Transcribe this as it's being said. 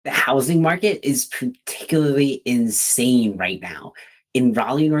housing market is particularly insane right now. In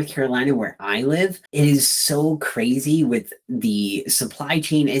Raleigh, North Carolina, where I live, it is so crazy with the supply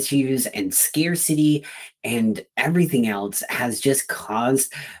chain issues and scarcity and everything else has just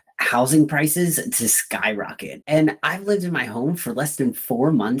caused housing prices to skyrocket. And I've lived in my home for less than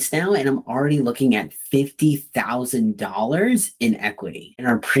 4 months now, and I'm already looking at $50,000 in equity. In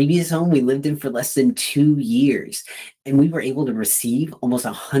our previous home, we lived in for less than 2 years, and we were able to receive almost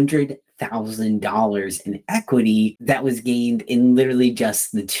 $100,000 in equity that was gained in literally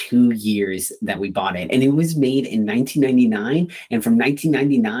just the 2 years that we bought it. And it was made in 1999. And from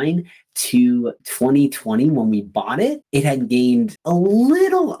 1999 to 2020, when we bought it, it had gained a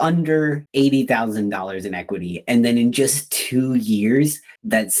little under $80,000 in equity. And then in just 2 years,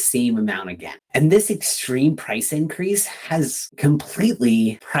 that same amount again. And this extreme price increase has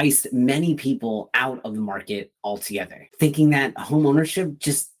completely priced many people out of the market altogether, thinking that home ownership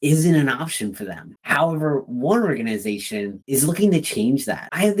just isn't an option for them. However, one organization is looking to change that.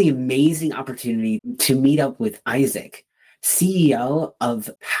 I had the amazing opportunity to meet up with Isaac, CEO of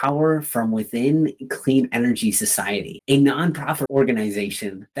Power from Within Clean Energy Society, a nonprofit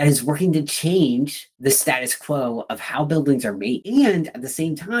organization that is working to change the status quo of how buildings are made. And at the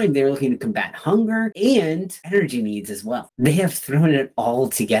same time, they're looking to combat hunger and energy needs as well. They have thrown it all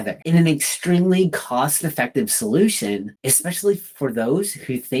together in an extremely cost-effective solution, especially for those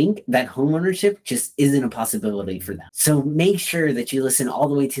who think that homeownership just isn't a possibility for them. So make sure that you listen all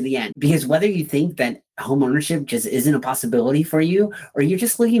the way to the end, because whether you think that homeownership just isn't a possibility for you, or you're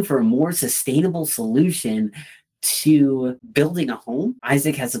just looking for a more sustainable solution to building a home,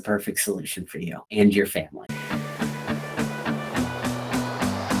 Isaac has the perfect solution for you and your family.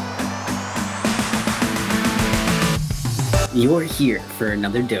 You're here for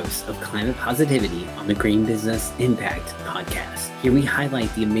another dose of climate positivity on the Green Business Impact Podcast. Here we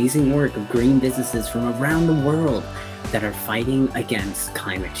highlight the amazing work of green businesses from around the world that are fighting against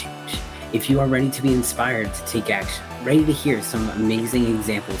climate change. If you are ready to be inspired to take action, ready to hear some amazing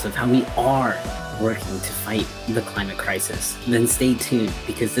examples of how we are working to fight the climate crisis, then stay tuned,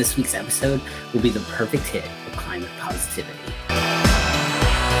 because this week's episode will be the perfect hit of climate positivity.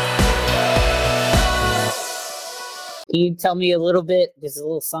 Can you tell me a little bit, just a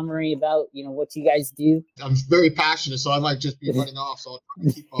little summary about, what you guys do? I'm very passionate, so I might just be running off, so I'll try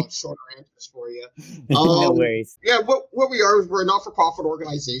to keep shorter answers for you. No worries. Yeah, what we are is we're a not-for-profit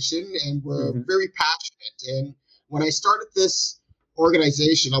organization, and we're very passionate. And when I started this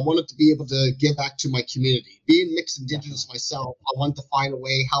organization, I wanted to be able to give back to my community. Being mixed Indigenous myself, I wanted to find a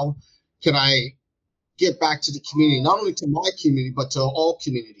way, how can I give back to the community, not only to my community, but to all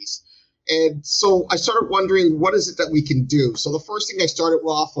communities. And so I started wondering, what is it that we can do? So the first thing I started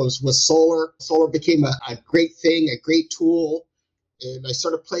off was solar. Solar became a great thing, a great tool. And I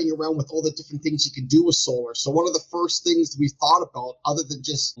started playing around with all the different things you can do with solar. So one of the first things we thought about, other than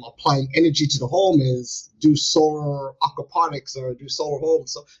just applying energy to the home, is do solar aquaponics or do solar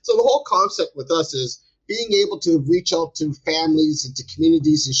homes. So the whole concept with us is being able to reach out to families and to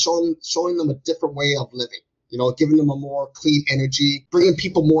communities and showing them a different way of living. Giving them a more clean energy, bringing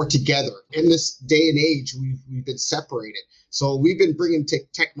people more together. In this day and age, we've been separated. So we've been bringing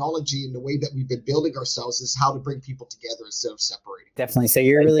technology, and the way that we've been building ourselves is how to bring people together instead of separating. Definitely. So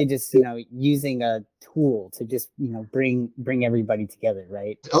you're really just, using a tool to just, bring everybody together,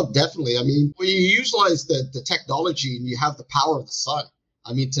 right? Oh, definitely. I mean, when you utilize the technology and you have the power of the sun,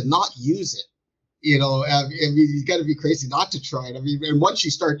 to not use it, you got to be crazy not to try it. And once you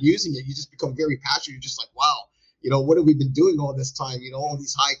start using it, you just become very passionate. You're just like, wow, what have we been doing all this time? All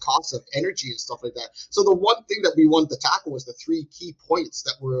these high costs of energy and stuff like that. So the one thing that we wanted to tackle was the three key points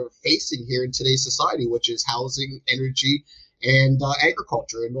that we're facing here in today's society, which is housing, energy, and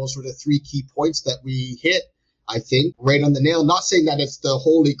agriculture. And those were the three key points that we hit, I think, right on the nail. Not saying that it's the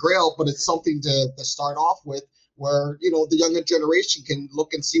holy grail, but it's something to start off with, where, the younger generation can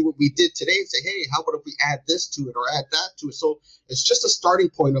look and see what we did today and say, hey, how about if we add this to it or add that to it? So it's just a starting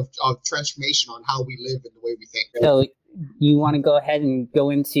point of transformation on how we live and the way we think. So you want to go ahead and go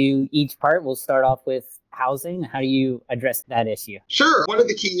into each part? We'll start off with housing. How do you address that issue? Sure. One of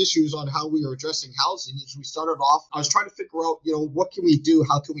the key issues on how we are addressing housing is we started off, I was trying to figure out, what can we do?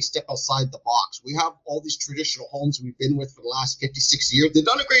 How can we step outside the box? We have all these traditional homes we've been with for the last 50, 60 years. They've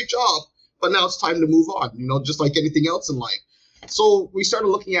done a great job. But now it's time to move on, just like anything else in life. So we started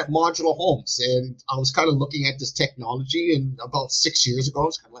looking at modular homes, and I was kind of looking at this technology. And about 6 years ago, I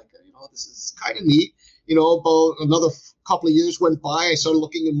was kind of like, this is kind of neat. About another couple of years went by, I started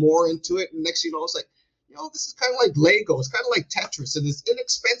looking more into it. And next thing I was like, this is kind of like Lego. It's kind of like Tetris, and it's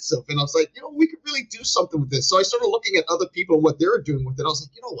inexpensive. And I was like, we could really do something with this. So I started looking at other people and what they were doing with it. I was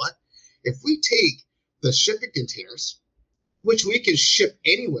like, you know what? if we take the shipping containers, which we can ship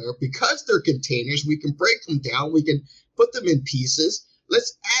anywhere because they're containers, we can break them down, we can put them in pieces.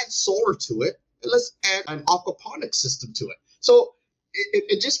 Let's add solar to it, and let's add an aquaponics system to it. So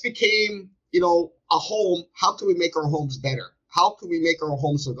it just became, a home. How can we make our homes better? How can we make our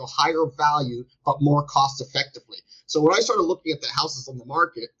homes of a higher value, but more cost effectively? So when I started looking at the houses on the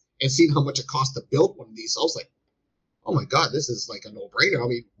market and seeing how much it cost to build one of these, I was like, oh my God, this is like a no-brainer. I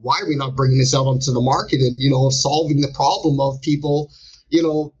mean, why are we not bringing this out onto the market and, solving the problem of people,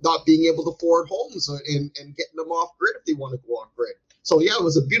 not being able to afford homes and getting them off grid if they want to go off grid. So yeah, it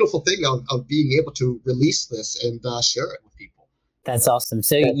was a beautiful thing of being able to release this and share it with people. That's awesome.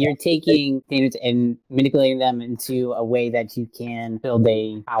 So you're taking things and manipulating them into a way that you can build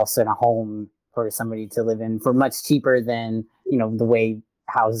a house and a home for somebody to live in for much cheaper than, the way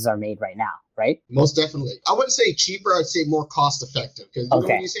houses are made right now, right? Most definitely. I wouldn't say cheaper. I'd say more cost effective. Because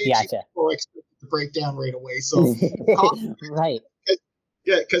when you say cheaper, people expect it to break down right away. So right.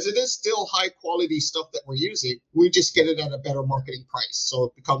 Yeah, because it is still high quality stuff that we're using. We just get it at a better marketing price. So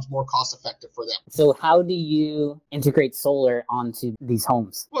it becomes more cost effective for them. So how do you integrate solar onto these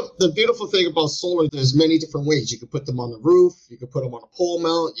homes? Well, the beautiful thing about solar, there's many different ways. You can put them on the roof, you can put them on a pole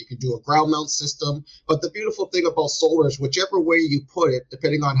mount, you can do a ground mount system. But the beautiful thing about solar is whichever way you put it,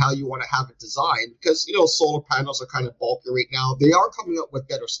 depending on how you want to have it designed, because, solar panels are kind of bulky right now. They are coming up with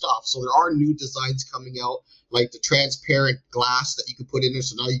better stuff. So there are new designs coming out, like the transparent glass that you can put in there.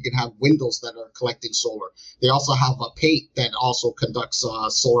 So now you can have windows that are collecting solar. They also have a paint that also conducts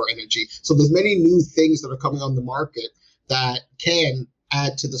solar energy. So there's many new things that are coming on the market that can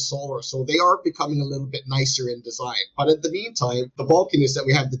add to the solar. So they are becoming a little bit nicer in design. But in the meantime, the bulkiness that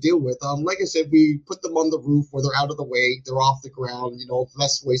we have to deal with, like I said, we put them on the roof where they're out of the way, they're off the ground,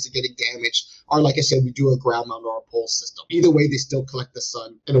 less ways of getting damaged. Or like I said, we do a ground mount or a pole system. Either way, they still collect the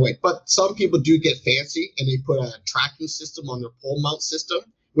sun in a way. But some people do get fancy and they put a tracking system on their pole mount system,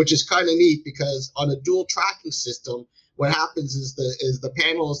 which is kind of neat because on a dual tracking system, what happens is the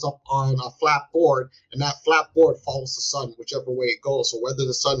panel is up on a flat board, and that flat board follows the sun whichever way it goes. So whether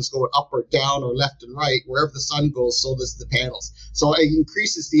the sun's going up or down or left and right, wherever the sun goes, so does the panels. So it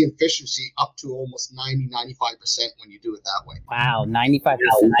increases the efficiency up to almost 90-95% when you do it that way. Wow, 95%,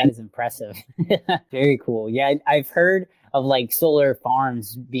 that is impressive. Very cool. Yeah, I've heard of like solar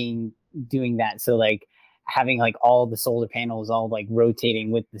farms doing that. So like having like all the solar panels all like rotating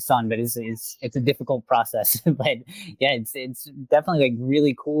with the sun, but it's a difficult process. But yeah, it's definitely like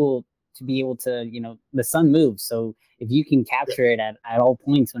really cool to be able to, the sun moves. So if you can capture it at all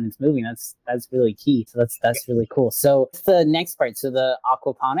points when it's moving, that's really key. So that's really cool. So the next part, so the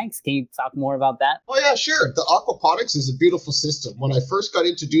aquaponics, can you talk more about that? Oh yeah, sure. The aquaponics is a beautiful system. When I first got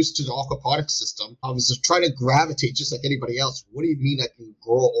introduced to the aquaponics system, I was just trying to gravitate just like anybody else. What do you mean I can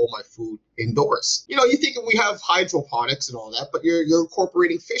grow all my food indoors? You think we have hydroponics and all that, but you're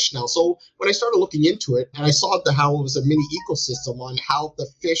incorporating fish now. So when I started looking into it and I saw how it was a mini ecosystem on how the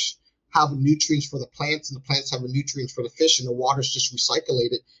fish have nutrients for the plants and the plants have nutrients for the fish, and the water's just recycled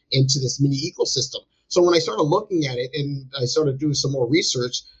into this mini ecosystem. So when I started looking at it and I started doing some more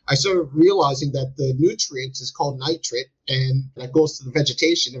research, I started realizing that the nutrients is called nitrate, and that goes to the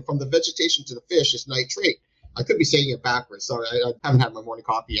vegetation, and from the vegetation to the fish is nitrate. I could be saying it backwards. Sorry, I haven't had my morning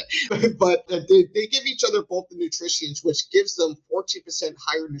coffee yet. But they give each other both the nutrients, which gives them 14%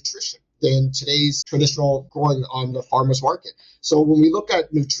 higher nutrition than today's traditional growing on the farmer's market. So when we look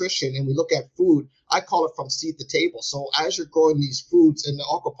at nutrition and we look at food, I call it from seed to table. So as you're growing these foods in the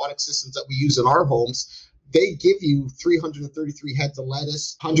aquaponic systems that we use in our homes, they give you 333 heads of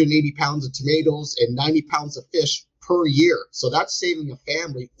lettuce, 180 pounds of tomatoes, and 90 pounds of fish per year. So that's saving a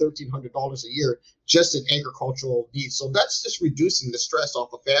family $1,300 a year just in agricultural needs. So that's just reducing the stress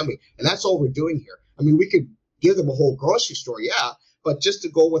off a family. And that's all we're doing here. I mean, we could give them a whole grocery store, yeah, but just to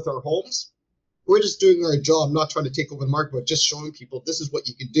go with our homes, we're just doing our job. I'm not trying to take over the market, but just showing people this is what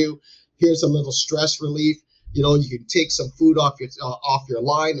you can do. Here's a little stress relief. You can take some food off your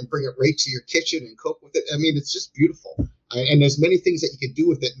line and bring it right to your kitchen and cook with it. I mean, it's just beautiful. And there's many things that you can do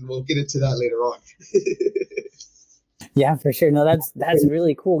with it, and we'll get into that later on. Yeah, for sure. No, that's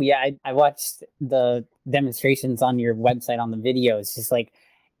really cool. Yeah, I watched the demonstrations on your website on the video. It's just like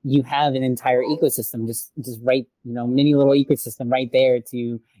you have an entire ecosystem, just right, mini little ecosystem right there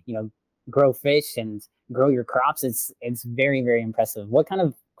to, grow fish and grow your crops. It's very, very impressive. What kind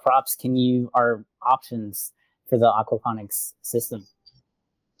of crops are options for the aquaponics system?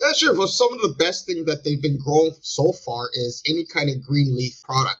 Yeah, sure. Well, some of the best things that they've been growing so far is any kind of green leaf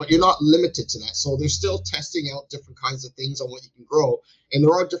product, but you're not limited to that. So they're still testing out different kinds of things on what you can grow. And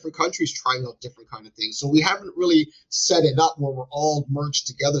there are different countries trying out different kind of things. So we haven't really set it up where we're all merged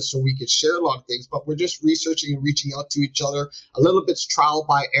together so we could share a lot of things, but we're just researching and reaching out to each other. A little bit's trial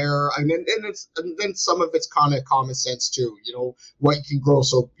by error. And then some of it's kind of common sense too, what you can grow.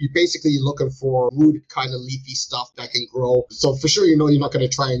 So you're looking for rooted kind of leafy stuff that can grow. So for sure, you're not going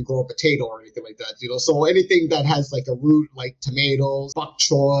to try and grow a potato or anything like that, So anything that has like a root, like tomatoes, bok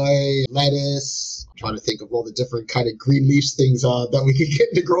choy, lettuce. I'm trying to think of all the different kind of green leaf things that we can get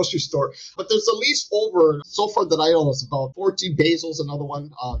in the grocery store. But there's at least over, so far that I know, it's about 14 basil's another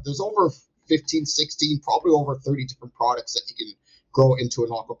one. There's over 15, 16, probably over 30 different products that you can grow into an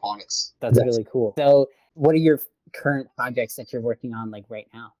aquaponics. That's really cool. So what are your current projects that you're working on like right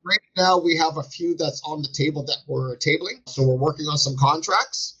now? Right now, we have a few that's on the table that we're tabling. So we're working on some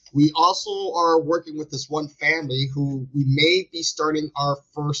contracts. We also are working with this one family who we may be starting our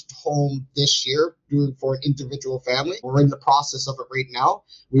first home this year, doing for an individual family. We're in the process of it right now.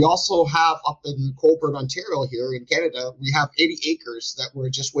 We also have up in Cobourg, Ontario here in Canada, we have 80 acres that we're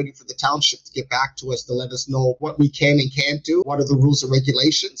just waiting for the township to get back to us to let us know what we can and can't do, what are the rules and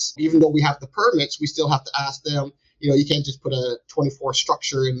regulations. Even though we have the permits, we still have to ask them. You can't just put a 24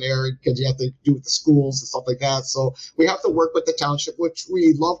 structure in there because you have to do with the schools and stuff like that. So we have to work with the township, which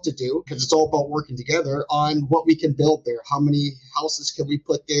we love to do because it's all about working together on what we can build there. How many houses can we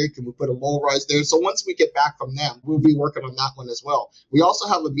put there? Can we put a low rise there? So once we get back from them, we'll be working on that one as well. We also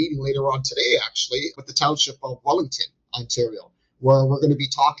have a meeting later on today, actually, with the township of Wellington, Ontario, where we're going to be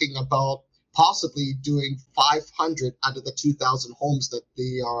talking about possibly doing 500 out of the 2,000 homes that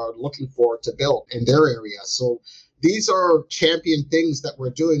they are looking for to build in their area. So these are champion things that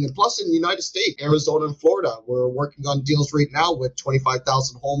we're doing. And plus in the United States, Arizona and Florida, we're working on deals right now with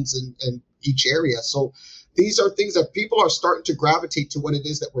 25,000 homes in each area. So these are things that people are starting to gravitate to what it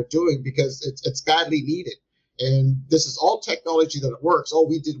is that we're doing because it's badly needed. And this is all technology that it works. All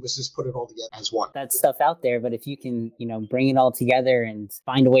we did was just put it all together as one. That stuff out there, but if you can, bring it all together and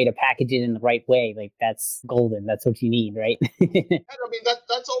find a way to package it in the right way, like that's golden. That's what you need, right?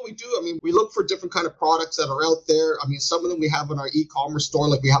 That's all we do. We look for different kind of products that are out there. Some of them we have in our e-commerce store,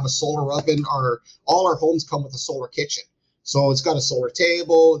 like we have a solar oven. All our homes come with a solar kitchen. So it's got a solar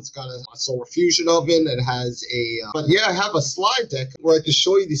table, it's got a solar fusion oven, it has I have a slide deck where I can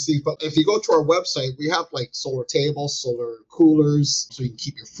show you these things. But if you go to our website, we have like solar tables, solar coolers, so you can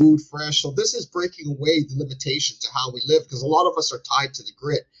keep your food fresh. So this is breaking away the limitations to how we live because a lot of us are tied to the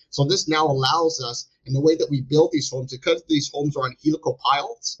grid. So this now allows us, in the way that we build these homes, because these homes are on helical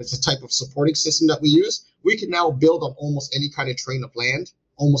piles, it's a type of supporting system that we use, we can now build on almost any kind of terrain of land,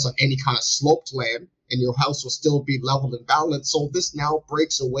 almost on any kind of sloped land, and your house will still be leveled and balanced. So this now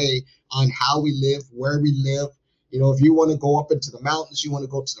breaks away on how we live, where we live. If you want to go up into the mountains, you want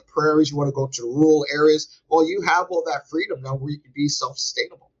to go to the prairies, you want to go to the rural areas, well, you have all that freedom now where you can be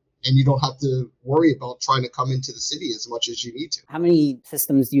self-sustainable. And you don't have to worry about trying to come into the city as much as you need to. How many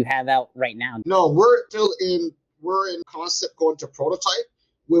systems do you have out right now? No, we're in concept going to prototype.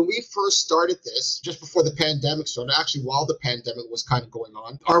 When we first started this, just before the pandemic started, actually while the pandemic was kind of going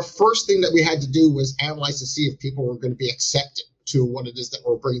on, our first thing that we had to do was analyze to see if people were going to be accepted to what it is that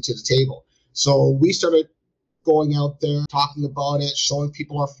we're bringing to the table. So we started going out there, talking about it, showing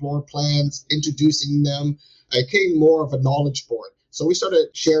people our floor plans, introducing them. It became more of a knowledge board. So we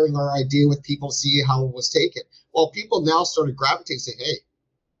started sharing our idea with people to see how it was taken. Well, people now started gravitating, saying, hey,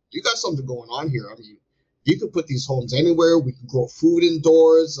 you got something going on here. You can put these homes anywhere. We can grow food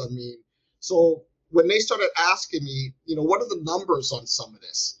indoors. So when they started asking me, what are the numbers on some of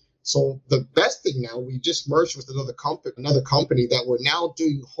this? So the best thing now, we just merged with another company that we're now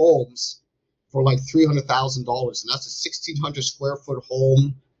doing homes for like $300,000. And that's a 1,600 square foot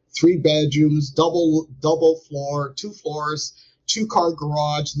home, 3 bedrooms, double floor, 2 floors, 2-car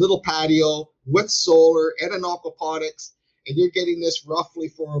garage, little patio with solar and an aquaponics. And you're getting this roughly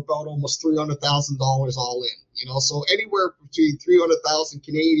for about almost $300,000 all in, So anywhere between 300,000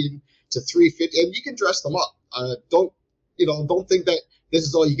 Canadian to 350, and you can dress them up. Don't think that this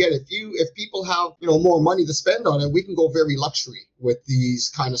is all you get. If people have, more money to spend on it, we can go very luxury with these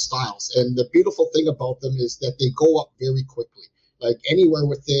kind of styles. And the beautiful thing about them is that they go up very quickly. Like anywhere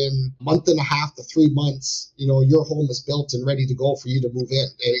within a month and a half to 3 months, your home is built and ready to go for you to move in.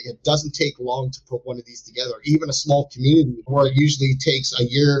 It doesn't take long to put one of these together. Even a small community where it usually takes a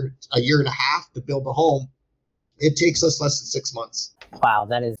year and a half to build a home, it takes us less than 6 months. Wow,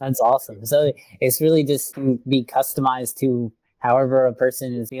 that's awesome. So it's really just be customized to however a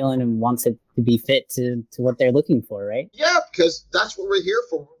person is feeling and wants it to be fit to what they're looking for, right? Yeah, because that's what we're here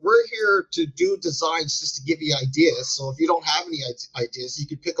for. We're here to do designs just to give you ideas. So if you don't have any ideas, you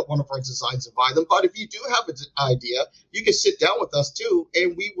can pick up one of our designs and buy them. But if you do have an idea, you can sit down with us too,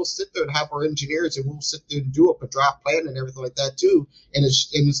 and we will sit there and have our engineers, and we'll sit there and do up a draft plan and everything like that too. And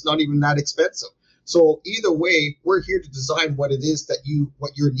it's not even that expensive. So either way, we're here to design what it is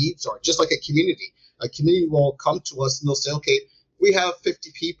what your needs are. Just like a community will come to us and they'll say, okay, we have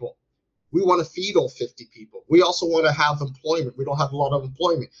 50 people. We want to feed all 50 people. We also want to have employment. We don't have a lot of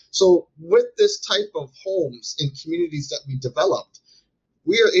employment. So with this type of homes and communities that we developed,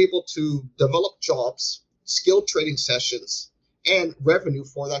 we are able to develop jobs, skill training sessions, and revenue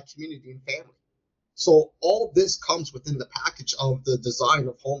for that community and family. So all this comes within the package of the design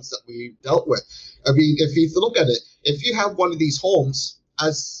of homes that we dealt with. I mean, if you look at it, if you have one of these homes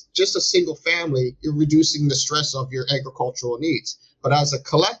as just a single family, you're reducing the stress of your agricultural needs. But as a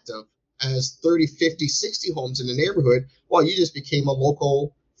collective, as 30, 50, 60 homes in the neighborhood, well, you just became a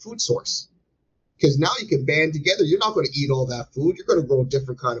local food source. Because now you can band together. You're not going to eat all that food. You're going to grow a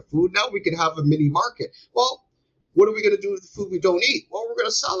different kind of food. Now we can have a mini market. Well, what are we going to do with the food we don't eat? Well, we're going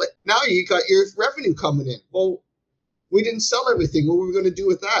to sell it. Now you got your revenue coming in. Well, we didn't sell everything. What were we going to do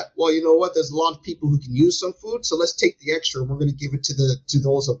with that? Well, you know what? There's a lot of people who can use some food, so let's take the extra and we're going to give it to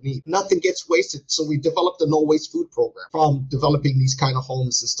those of need. Nothing gets wasted, so we developed a no waste food program from developing these kind of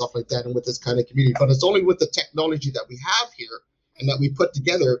homes and stuff like that, and with this kind of community. But it's only with the technology that we have here and that we put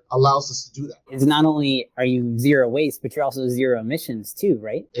together allows us to do that. It's not only are you zero waste, but you're also zero emissions too,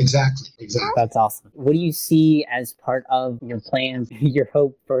 right? Exactly. That's awesome. What do you see as part of your plans, your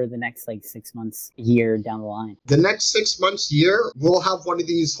hope for the next 6 months, year down the line? The next 6 months, year, we'll have one of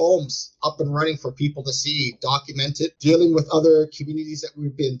these homes up and running for people to see, documented, dealing with other communities that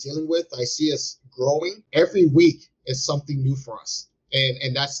we've been dealing with. I see us growing. Every week is something new for us.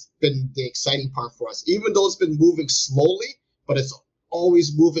 And that's been the exciting part for us. Even though it's been moving slowly, but it's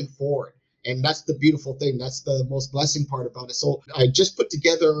always moving forward. And that's the beautiful thing. That's the most blessing part about it. So I just put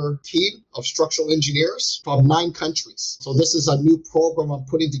together a team of structural engineers from 9 countries. So this is a new program I'm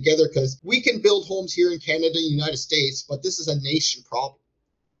putting together because we can build homes here in Canada and United States, but this is a nation problem.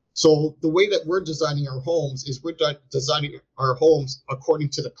 So the way that we're designing our homes is we're designing our homes according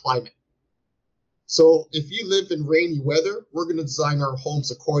to the climate. So if you live in rainy weather, we're going to design our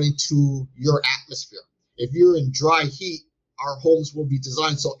homes according to your atmosphere. If you're in dry heat, our homes will be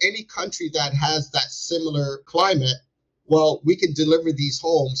designed. So any country that has that similar climate, well, we can deliver these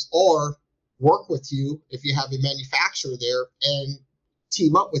homes or work with you if you have a manufacturer there and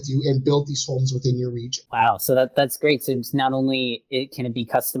team up with you and build these homes within your region. Wow. So that's great. So it's not only can it be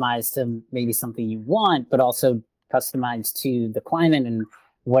customized to maybe something you want, but also customized to the climate and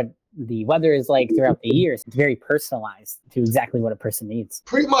what the weather is like throughout the years. It's very personalized to exactly what a person needs.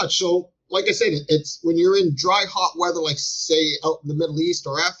 Pretty much. So like I said, it's when you're in dry, hot weather, like say out in the Middle East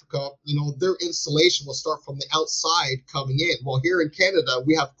or Africa, their insulation will start from the outside coming in. Well, here in Canada,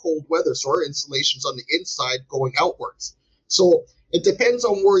 we have cold weather, so our insulation's on the inside going outwards. So it depends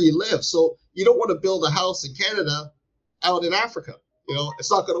on where you live. So you don't want to build a house in Canada out in Africa.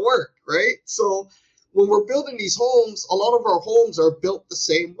 It's not going to work, right? So when we're building these homes, a lot of our homes are built the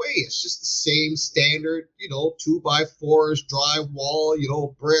same way. It's just the same standard, 2x4s,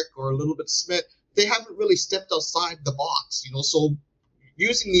 drywall, brick or a little bit of cement. They haven't really stepped outside the box, So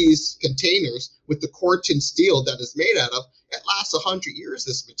using these containers with the Corten steel that it's made out of, it lasts 100 years,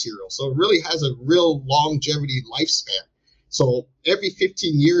 this material. So it really has a real longevity lifespan. So every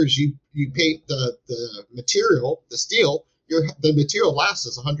 15 years, you paint the material, the steel, the material lasts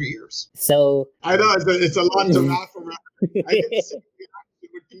us 100 years. So I know it's a lot to wrap around. I get the same reaction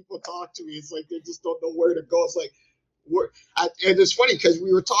when people talk to me. It's like they just don't know where to go. It's like, and it's funny because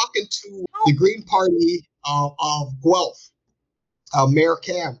we were talking to the Green Party of Guelph, Mayor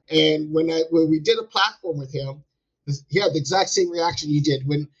Cam, and when we did a platform with him, he had the exact same reaction you did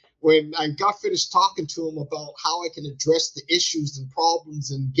when I got finished talking to him about how I can address the issues and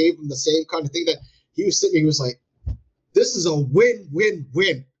problems, and gave him the same kind of thing that he was sitting. He was like, this is a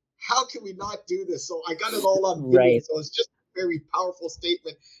win-win-win. How can we not do this? So I got it all on video. Right. So it's just a very powerful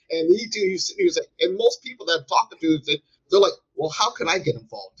statement. And he was like, and most people that I'm talking to, they're like, well, how can I get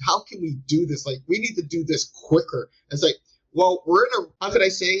involved? How can we do this? Like, we need to do this quicker. It's like, well, we're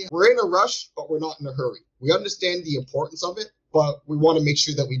in a rush, but we're not in a hurry. We understand the importance of it, but we want to make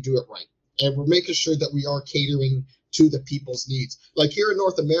sure that we do it right. And we're making sure that we are catering to the people's needs. Like here in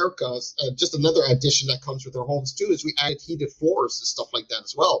North America, just another addition that comes with our homes too is we added heated floors and stuff like that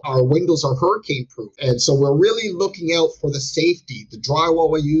as well. Our windows are hurricane proof. And so we're really looking out for the safety. The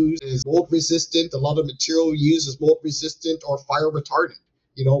drywall we use is mold resistant. A lot of material we use is mold resistant or fire retardant.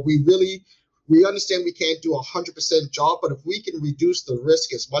 You know, we understand we can't do 100% job, but if we can reduce the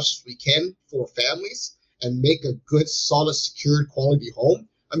risk as much as we can for families and make a good, solid, secured, quality home,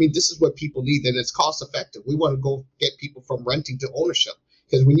 I mean, this is what people need, and it's cost effective. We want to go get people from renting to ownership,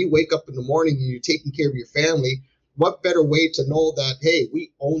 because when you wake up in the morning and you're taking care of your family, what better way to know that, hey,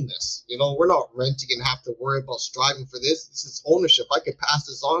 we own this? You know, we're not renting and have to worry about striving for this. This is ownership. I can pass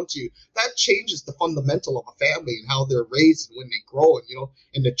this on to you. That changes the fundamental of a family and how they're raised and when they grow. And, you know,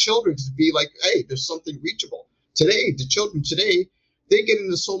 and the children to be like, hey, there's something reachable. Today, the children today, they get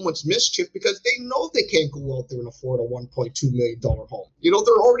into so much mischief because they know they can't go out there and afford a $1.2 million home. You know,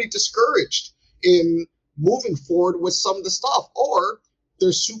 they're already discouraged in moving forward with some of the stuff, or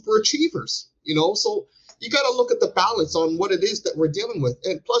they're super achievers, you know? So you got to look at the balance on what it is that we're dealing with.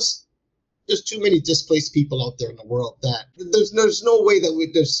 And plus, there's too many displaced people out there in the world that there's no way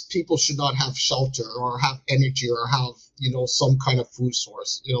that people should not have shelter or have energy or have, you know, some kind of food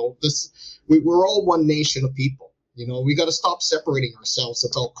source. You know, we're all one nation of people. You know, we got to stop separating ourselves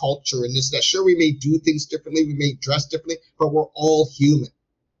about culture and this, that. Sure, we may do things differently, we may dress differently, but we're all human.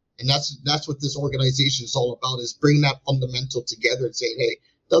 And that's what this organization is all about, is bringing that fundamental together and saying, hey,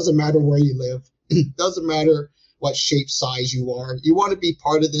 doesn't matter where you live, doesn't matter what shape, size you are. You want to be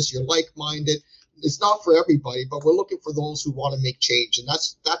part of this, you're like-minded. It's not for everybody, but we're looking for those who want to make change. And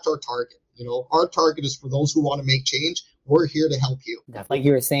that's our target. You know, our target is for those who want to make change. We're here to help you. Like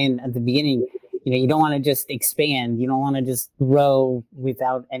you were saying at the beginning, you know, you don't want to just expand. You don't want to just grow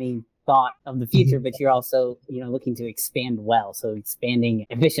without any thought of the future, but you're also, you know, looking to expand well. So expanding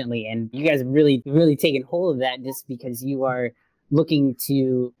efficiently. And you guys have really taken hold of that, just because you are looking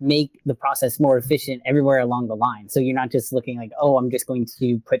to make the process more efficient everywhere along the line. So you're not just looking like, oh, I'm just going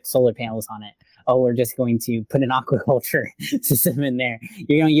to put solar panels on it. Oh, we're just going to put an aquaculture system in there.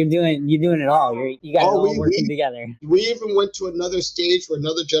 You know, you're doing it all. You got it all working together. We even went to another stage where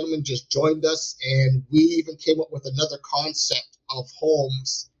another gentleman just joined us, and we even came up with another concept of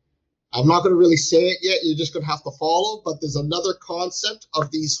homes. I'm not going to really say it yet. You're just going to have to follow. But there's another concept of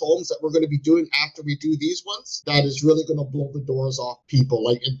these homes that we're going to be doing after we do these ones that is really going to blow the doors off people.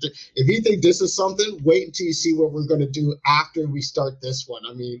 Like, if you think this is something, wait until you see what we're going to do after we start this one.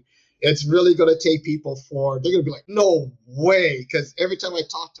 I mean, it's really going to take people they're going to be like, no way. Because every time I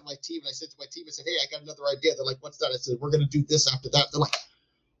talk to my team, and I said to my team, I said, hey, I got another idea. They're like, what's that? I said, we're going to do this after that. They're like,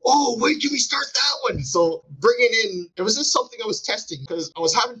 oh, when can we start that one? So bringing in, it was just something I was testing because I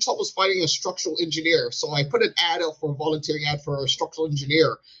was having troubles finding a structural engineer. So I put an ad out for a volunteering ad for a structural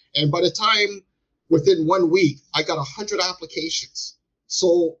engineer. And by the time, within 1 week, I got 100 applications.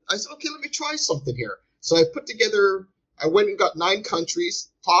 So I said, okay, let me try something here. So I went and got 9 countries,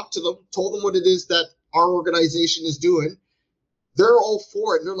 talked to them, told them what it is that our organization is doing. They're all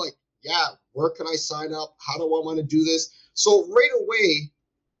for it. And they're like, yeah, where can I sign up? How do I want to do this? So right away,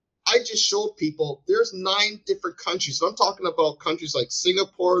 I just showed people there's 9 different countries. I'm talking about countries like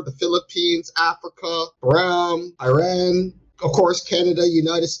Singapore, the Philippines, Africa, Bahrain, Iran, of course, Canada,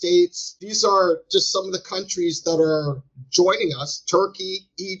 United States. These are just some of the countries that are joining us, Turkey,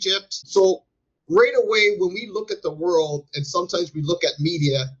 Egypt. So right away, when we look at the world, and sometimes we look at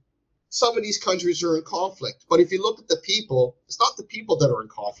media, some of these countries are in conflict. But if you look at the people, it's not the people that are in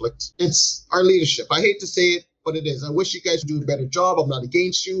conflict. It's our leadership. I hate to say it, but it is. I wish you guys would do a better job. I'm not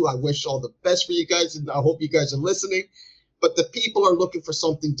against you. I wish all the best for you guys, and I hope you guys are listening. But the people are looking for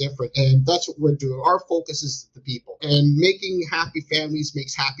something different, and that's what we're doing. Our focus is the people, and making happy families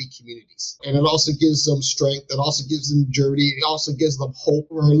makes happy communities. And it also gives them strength. It also gives them journey. It also gives them hope.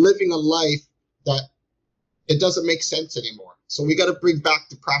 We're living a life that it doesn't make sense anymore. So we got to bring back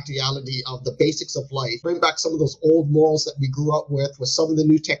the practicality of the basics of life, bring back some of those old morals that we grew up with some of the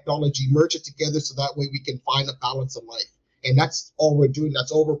new technology, merge it together so that way we can find a balance in life. And that's all we're doing.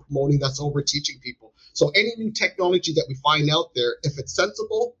 That's all we're promoting. That's all we're teaching people. So any new technology that we find out there, if it's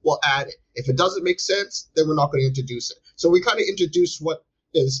sensible, we'll add it. If it doesn't make sense, then we're not going to introduce it. So we kind of introduce what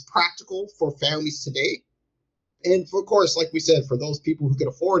is practical for families today. And of course, like we said, for those people who can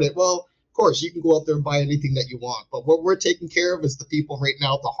afford it, well, of course, you can go out there and buy anything that you want. But what we're taking care of is the people right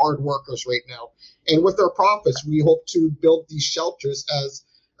now, the hard workers right now. And with our profits, we hope to build these shelters as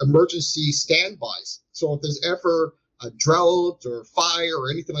emergency standbys. So if there's ever a drought or fire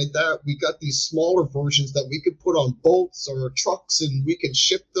or anything like that, we got these smaller versions that we could put on boats or trucks, and we can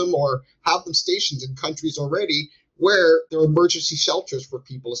ship them or have them stationed in countries already where there are emergency shelters for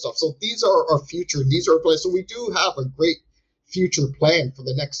people and stuff. So these are our future. These are our plans. So we do have a great future plan for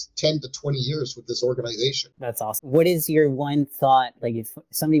the next 10 to 20 years with this organization. That's awesome. What is your one thought? Like if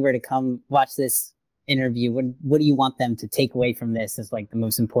somebody were to come watch this interview, what do you want them to take away from this as like the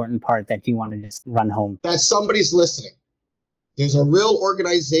most important part that you want to just run home? That somebody's listening. There's a real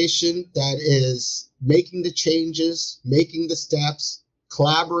organization that is making the changes, making the steps,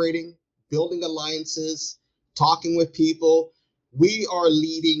 collaborating, building alliances, talking with people. We are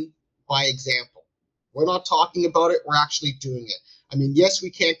leading by example. We're not talking about it, we're actually doing it. I mean, yes, we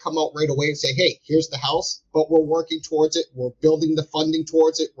can't come out right away and say, hey, here's the house, but we're working towards it. We're building the funding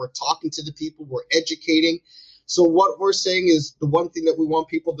towards it. We're talking to the people. We're educating. So what we're saying is the one thing that we want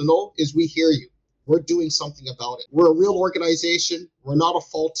people to know is we hear you. We're doing something about it. We're a real organization. We're not a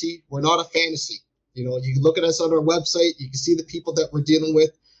faulty. We're not a fantasy. You know, you can look at us on our website. You can see the people that we're dealing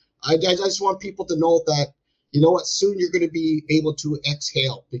with. I just want people to know that, you know what, soon you're going to be able to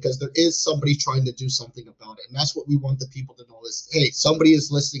exhale because there is somebody trying to do something about it. And that's what we want the people to know is, hey, somebody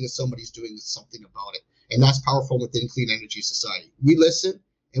is listening and somebody's doing something about it. And that's powerful within Clean Energy Society. We listen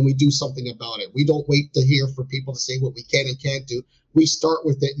and we do something about it. We don't wait to hear for people to say what we can and can't do. We start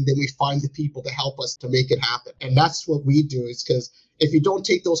with it and then we find the people to help us to make it happen. And that's what we do is because if you don't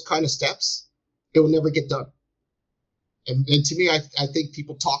take those kind of steps, it will never get done. And to me, I think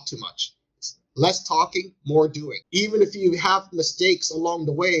people talk too much. Less talking, more doing. Even if you have mistakes along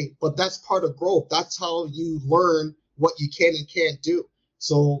the way, but that's part of growth. That's how you learn what you can and can't do.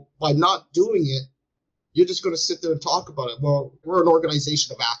 So by not doing it, you're just going to sit there and talk about it. Well, we're an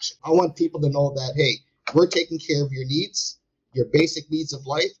organization of action. I want people to know that, hey, we're taking care of your needs, your basic needs of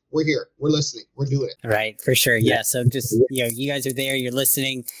life. We're here. We're listening. We're doing it. Right. For sure. Yeah. So just, you know, you guys are there, you're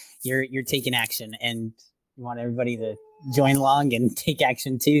listening, you're taking action, and you want everybody to join along and take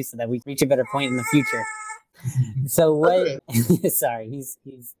action too, so that we reach a better point in the future. So what? Sorry, he's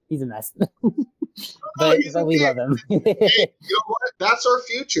a mess, but we love him. Hey, you know what? That's our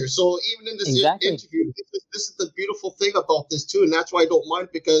future. So even in this interview, this is the beautiful thing about this too, and that's why I don't mind,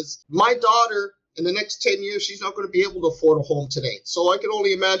 because my daughter in the next 10 years, she's not going to be able to afford a home today. So I can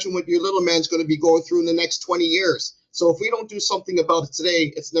only imagine what your little man's going to be going through in the next 20 years. So if we don't do something about it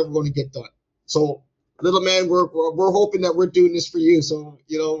today, it's never going to get done. So little man, we're hoping that we're doing this for you. So,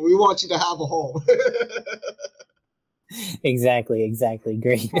 you know, we want you to have a home. Exactly.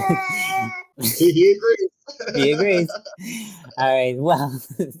 Great. He agrees. He agrees. All right. Well,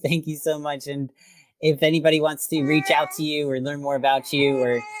 thank you so much. And if anybody wants to reach out to you or learn more about you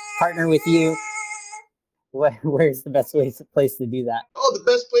or partner with you, where's the best place to do that? Oh, the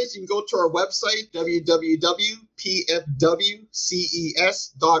best place, you can go to our website,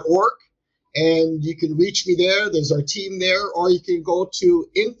 www.pfwces.org. And you can reach me there. There's our team there. Or you can go to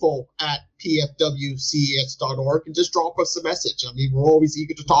info@pfwces.org and just drop us a message. I mean, we're always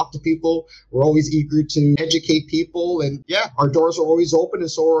eager to talk to people. We're always eager to educate people. And yeah, our doors are always open and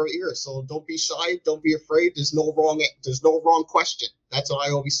so are our ears. So don't be shy. Don't be afraid. There's no wrong question. That's what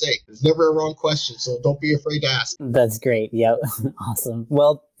I always say. There's never a wrong question. So don't be afraid to ask. That's great. Yep. Awesome.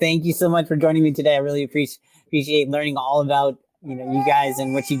 Well, thank you so much for joining me today. I really appreciate learning all about, you know, you guys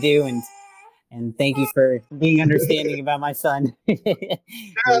and what you do, and thank you for being understanding about my son. Really, it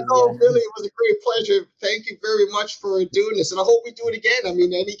was a great pleasure. Thank you very much for doing this. And I hope we do it again. I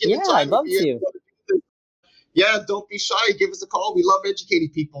mean, any given time. I'd love to. Yeah, don't be shy. Give us a call. We love educating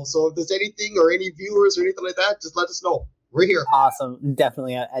people. So if there's anything or any viewers or anything like that, just let us know. We're here. Awesome.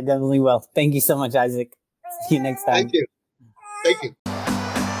 Definitely. I definitely will. Thank you so much, Isaac. See you next time. Thank you.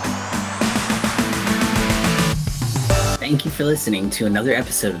 Thank you for listening to another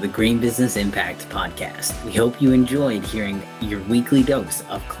episode of the Green Business Impact Podcast. We hope you enjoyed hearing your weekly dose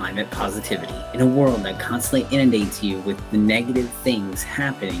of climate positivity. In a world that constantly inundates you with the negative things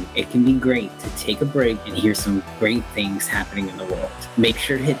happening, it can be great to take a break and hear some great things happening in the world. Make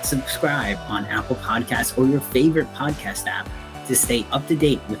sure to hit subscribe on Apple Podcasts or your favorite podcast app to stay up to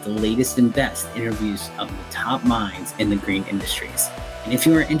date with the latest and best interviews of the top minds in the green industries. And if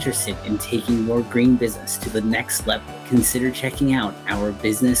you are interested in taking your green business to the next level, consider checking out our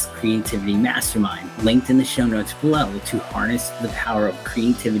Business Creativity Mastermind, linked in the show notes below, to harness the power of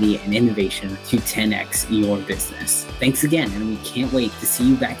creativity and innovation to 10x your business. Thanks again, and we can't wait to see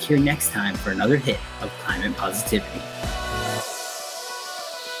you back here next time for another hit of climate positivity.